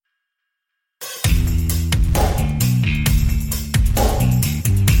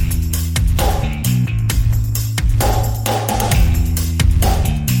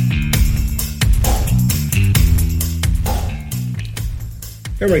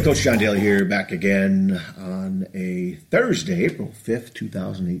Hey everybody, Coach John Daly here, back again on a Thursday, April 5th,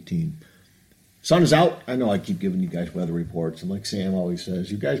 2018. Sun is out. I know I keep giving you guys weather reports, and like Sam always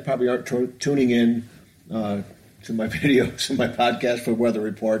says, you guys probably aren't tuning in to my videos and my podcast for weather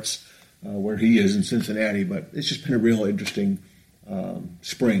reports where he is in Cincinnati, but it's just been a real interesting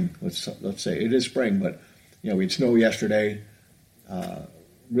spring. Let's say it is spring, but we had snow yesterday,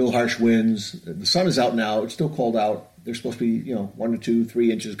 real harsh winds. The sun is out now. It's still cold out. There's supposed to be 1 to 2,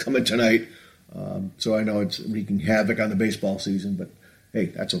 3 inches coming tonight, so I know it's wreaking havoc on the baseball season, but hey,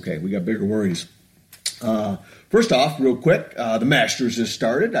 that's okay. We got bigger worries. First off, real quick, the Masters has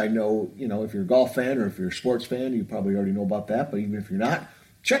started. I know, if you're a golf fan or if you're a sports fan, you probably already know about that. But even if you're not,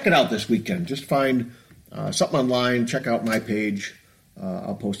 check it out this weekend. Just find something online. Check out my page.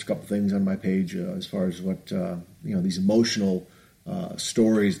 I'll post a couple things on my page as far as what, these emotional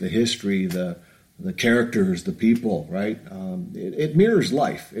stories, the history, the characters, the people, right? It mirrors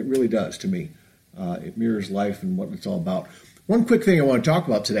life. It really does to me. It mirrors life and what it's all about. One quick thing I want to talk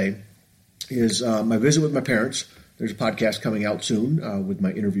about today is my visit with my parents. There's a podcast coming out soon with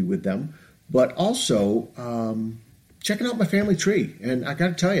my interview with them. But also checking out my family tree. And I got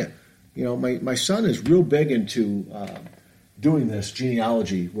to tell you, my son is real big into doing this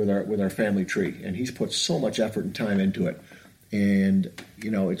genealogy with our family tree. And he's put so much effort and time into it. And,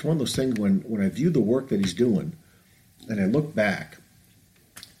 it's one of those things when I view the work that he's doing and I look back,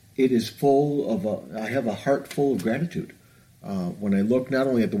 it is I have a heart full of gratitude. When I look not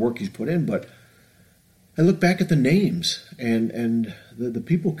only at the work he's put in, but I look back at the names and the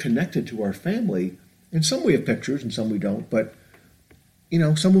people connected to our family. And some we have pictures and some we don't. But,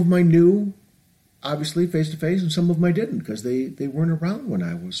 some of them I knew, obviously, face-to-face, and some of them I didn't because they weren't around when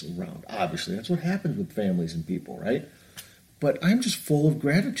I was around. Obviously, that's what happens with families and people, right? But I'm just full of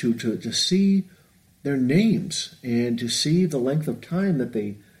gratitude to see their names and to see the length of time that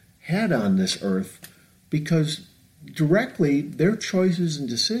they had on this earth, because directly their choices and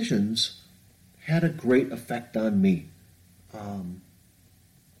decisions had a great effect on me.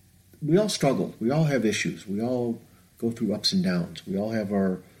 We all struggle. We all have issues. We all go through ups and downs. We all have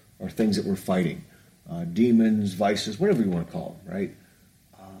our things that we're fighting, demons, vices, whatever you want to call them, right?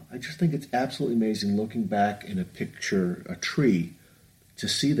 I just think it's absolutely amazing looking back in a tree, to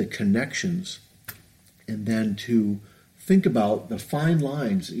see the connections and then to think about the fine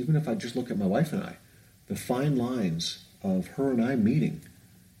lines, even if I just look at my wife and I, the fine lines of her and I meeting.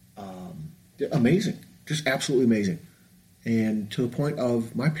 Amazing, just absolutely amazing. And to the point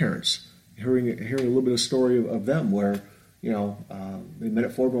of my parents, hearing a little bit of story of them where, they met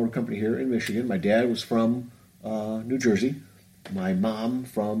at Ford Motor Company here in Michigan. My dad was from New Jersey. My mom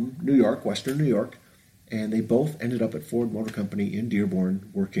from New York, Western New York, and they both ended up at Ford Motor Company in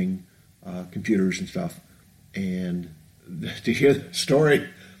Dearborn working computers and stuff. And to hear the story,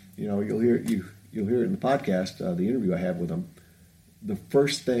 you'll hear it in the podcast, the interview I have with them. The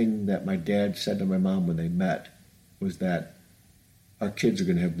first thing that my dad said to my mom when they met was that our kids are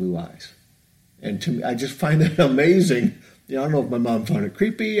going to have blue eyes. And to me, I just find that amazing. I don't know if my mom found it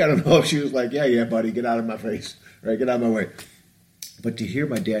creepy. I don't know if she was like, yeah, buddy, get out of my face, right? Get out of my way. But to hear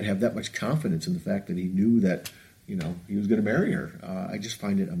my dad have that much confidence in the fact that he knew that, he was going to marry her, I just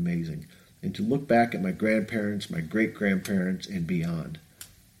find it amazing. And to look back at my grandparents, my great-grandparents, and beyond,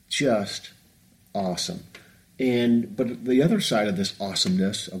 just awesome. But the other side of this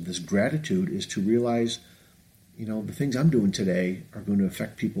awesomeness, of this gratitude, is to realize, the things I'm doing today are going to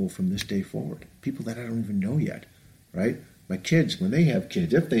affect people from this day forward. People that I don't even know yet, right? My kids, when they have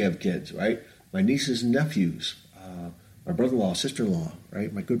kids, if they have kids, right? My nieces and nephews, my brother-in-law, sister-in-law,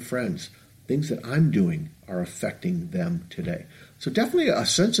 right? My good friends. Things that I'm doing are affecting them today. So definitely a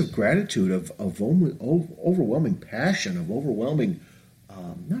sense of gratitude, of overwhelming passion, of overwhelming,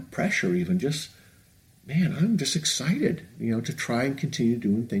 not pressure even, just, man, I'm just excited, to try and continue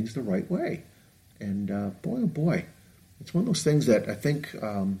doing things the right way. And boy, oh boy, it's one of those things that I think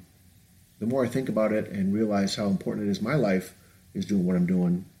the more I think about it and realize how important it is in my life is doing what I'm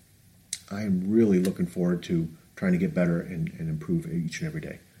doing, I am really looking forward to trying to get better and improve each and every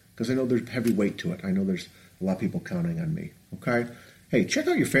day. Because I know there's heavy weight to it. I know there's a lot of people counting on me. Okay? Hey, check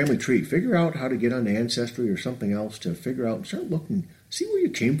out your family tree. Figure out how to get on Ancestry or something else to figure out and start looking. See where you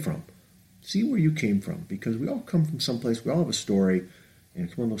came from. See where you came from. Because we all come from someplace. We all have a story. And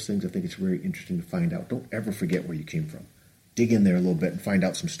it's one of those things I think it's very interesting to find out. Don't ever forget where you came from. Dig in there a little bit and find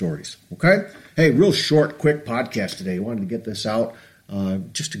out some stories. Okay? Hey, real short, quick podcast today. I wanted to get this out.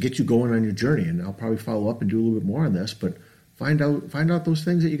 Just to get you going on your journey, and I'll probably follow up and do a little bit more on this, but find out those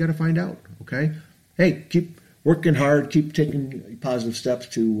things that you got to find out, okay? Hey, keep working hard, keep taking positive steps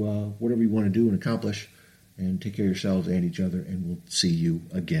to whatever you want to do and accomplish, and take care of yourselves and each other, and we'll see you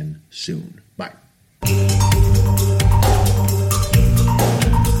again soon. Bye.